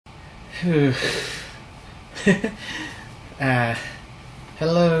Hello,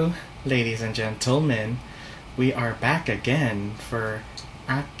 ladies and gentlemen. We are back again for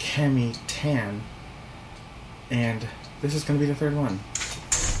Akemi Tan, and this is going to be the third one.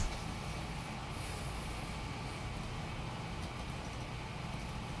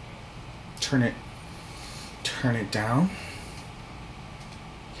 Turn it down.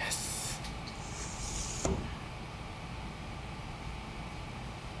 Yes.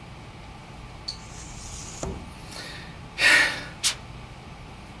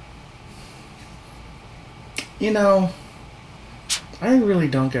 You know, I really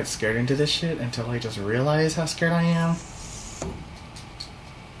don't get scared into this shit until I just realize how scared I am.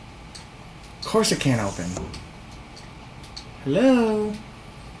 Of course it can't open. Hello?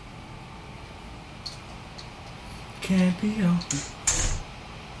 Can't be open.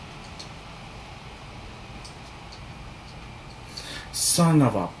 Son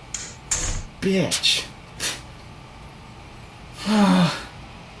of a bitch.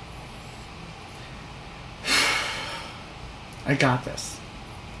 I got this.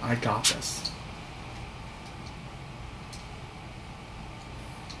 I got this.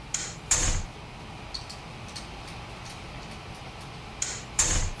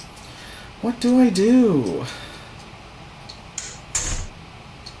 What do I do?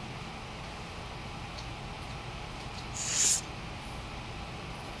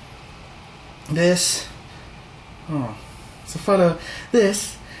 This, it's a photo.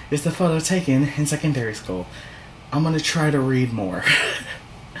 This is the photo taken in secondary school. I'm gonna try to read more.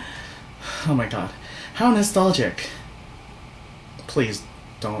 Oh my god. How nostalgic. Please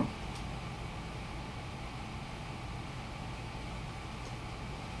don't.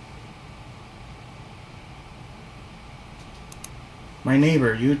 My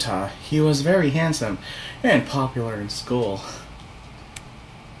neighbor, Utah, he was very handsome and popular in school.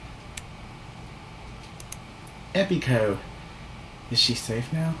 Epico. Is she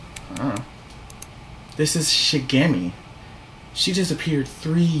safe now? This is Shigemi. She disappeared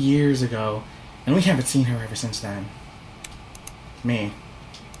 3 years ago, and we haven't seen her ever since then. Me.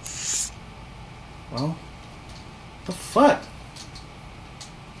 Well, the fuck?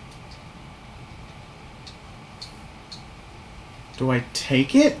 Do I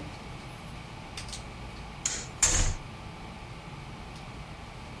take it?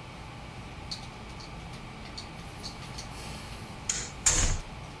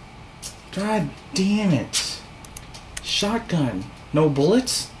 God damn it. Shotgun. No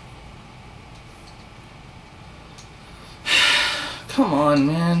bullets? Come on,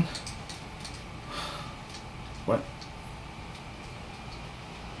 man. What?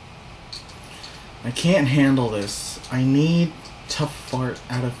 I can't handle this. I need to fart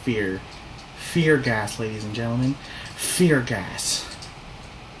out of fear. Fear gas, ladies and gentlemen. Fear gas.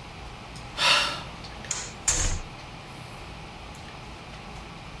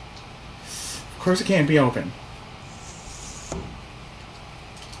 Of course it can't be open.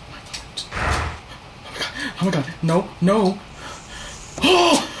 Oh my god. No, no.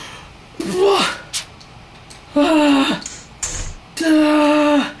 Oh!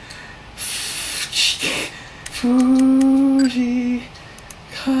 Fuji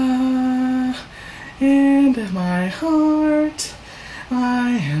ka in my heart.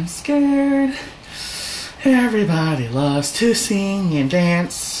 I am scared. Everybody loves to sing and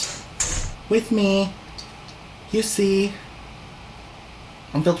dance with me. You see,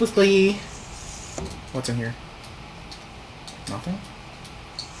 I'm filled with glee. What's in here? Nothing?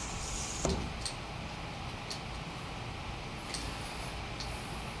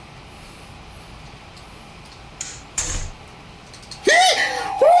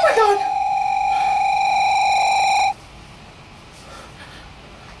 Oh my god!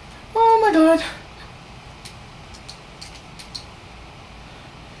 Oh my god!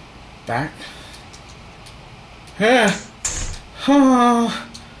 Back. Yeah.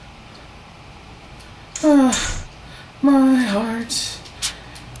 My heart.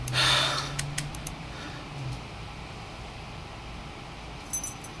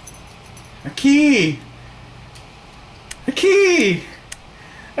 A key. A key.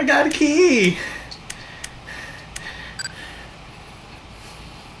 I got a key.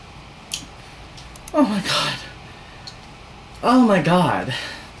 Oh my god. Oh my god.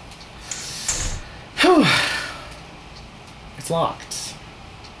 Whew. It's locked.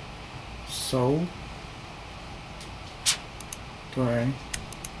 So do I?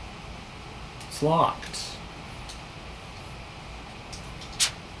 It's locked.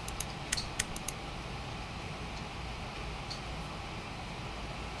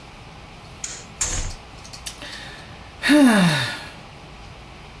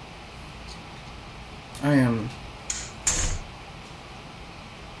 I am...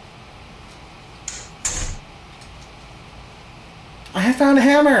 I have found a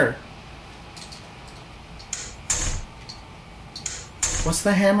hammer! What's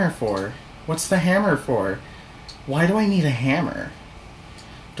the hammer for? What's the hammer for? Why do I need a hammer?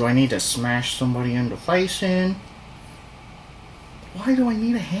 Do I need to smash somebody in the face in? Why do I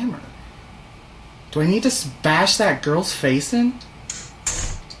need a hammer? Do I need to bash that girl's face in?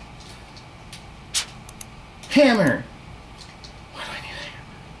 Hammer! Why do I need a hammer?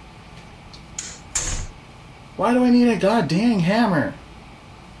 Why do I need a goddamn hammer?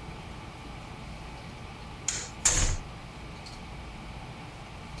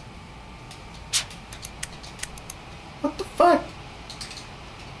 What the fuck?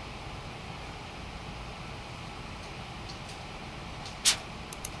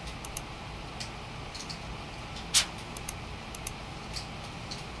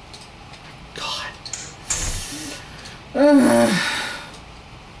 God.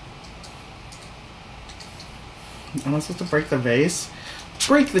 Am I supposed to break the vase?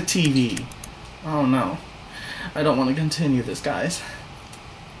 Break the TV! Oh no. I don't want to continue this, guys.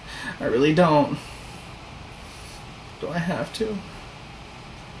 I really don't. Do I have to?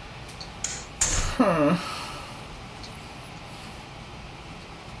 Huh.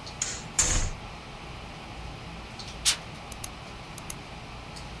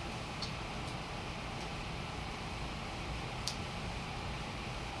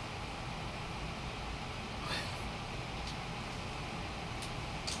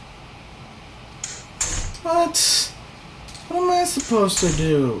 What? What am I supposed to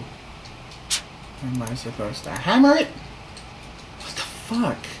do? Am I supposed to hammer it? What the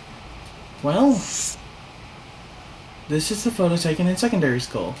fuck? Well, this is the photo taken in secondary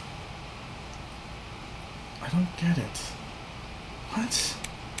school. I don't get it. What?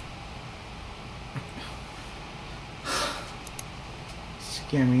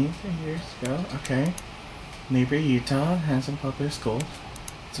 Scare me 3 years ago. Okay. Neighbor Utah has a popular school.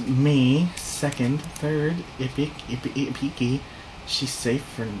 It's me, second, third, Ipiki. She's safe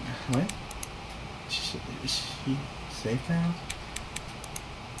for... What? Is she safe now?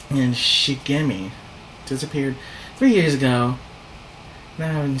 And Shigemi disappeared 3 years ago. And I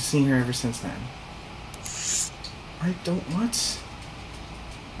haven't seen her ever since then. I don't... What?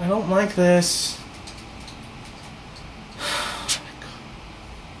 I don't like this. Oh my God.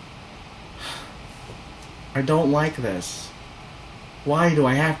 I don't like this. Why do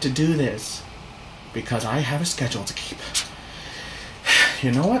I have to do this? Because I have a schedule to keep.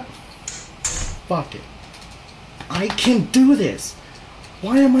 You know what? Fuck it. I can do this.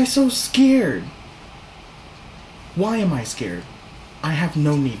 Why am I so scared? Why am I scared? I have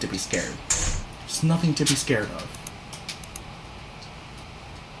no need to be scared. There's nothing to be scared of.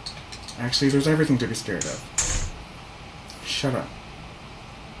 Actually, there's everything to be scared of. Shut up.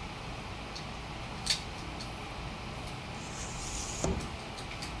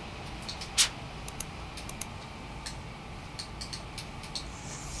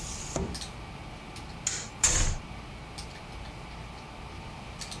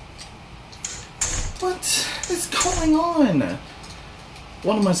 What is going on?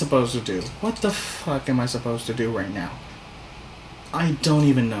 What am I supposed to do? What the fuck am I supposed to do right now? I don't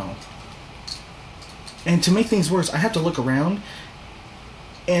even know. And to make things worse, I have to look around,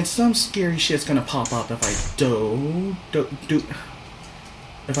 and some scary shit's gonna pop up if I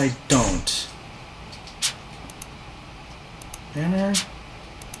if I don't. Banner?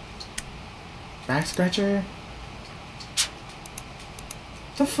 Back scratcher?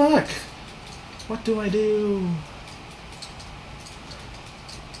 The fuck? What do I do?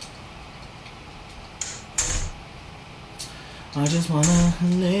 I just wanna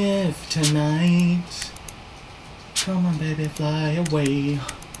live tonight. Come on, baby, fly away.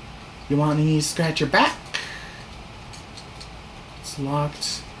 You want me to scratch your back? It's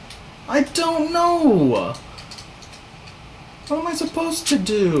locked. I don't know! What am I supposed to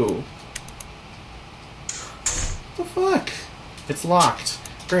do? What the fuck? It's locked.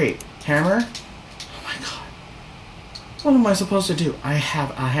 Great. Hammer? Oh my god. What am I supposed to do? I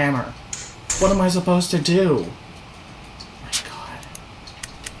have a hammer. What am I supposed to do?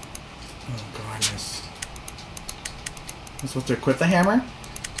 I'm supposed to equip the hammer?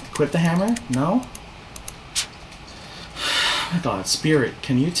 Equip the hammer? No? Oh my god, Spirit,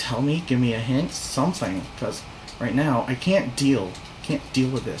 can you tell me? Give me a hint? Something. Because right now, I can't deal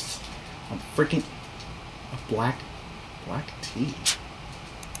with this. I'm freaking... A black tea. It's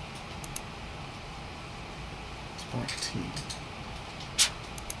black tea.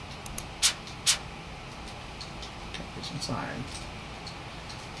 Okay, it's inside.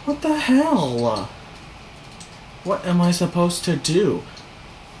 What the hell? What am I supposed to do?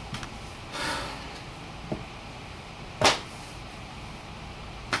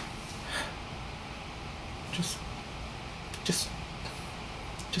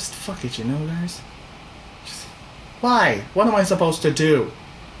 Just fuck it, you know, guys? Just, why? What am I supposed to do?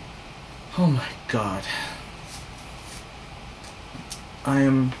 Oh my god.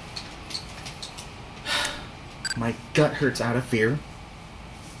 My gut hurts out of fear.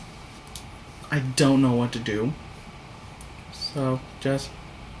 I don't know what to do. So, just,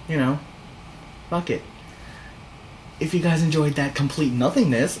 you know, fuck it. If you guys enjoyed that complete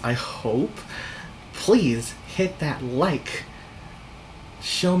nothingness, I hope, please hit that like.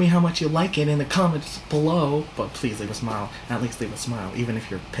 Show me how much you like it in the comments below, but please leave a smile. At least leave a smile, even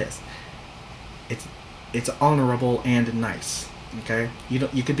if you're pissed. It's honorable and nice. Okay?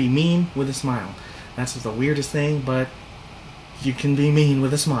 You could be mean with a smile. That's just the weirdest thing, but you can be mean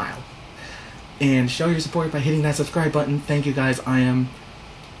with a smile. And show your support by hitting that subscribe button. Thank you guys. I am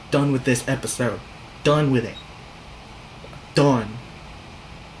done with this episode. Done with it. Done.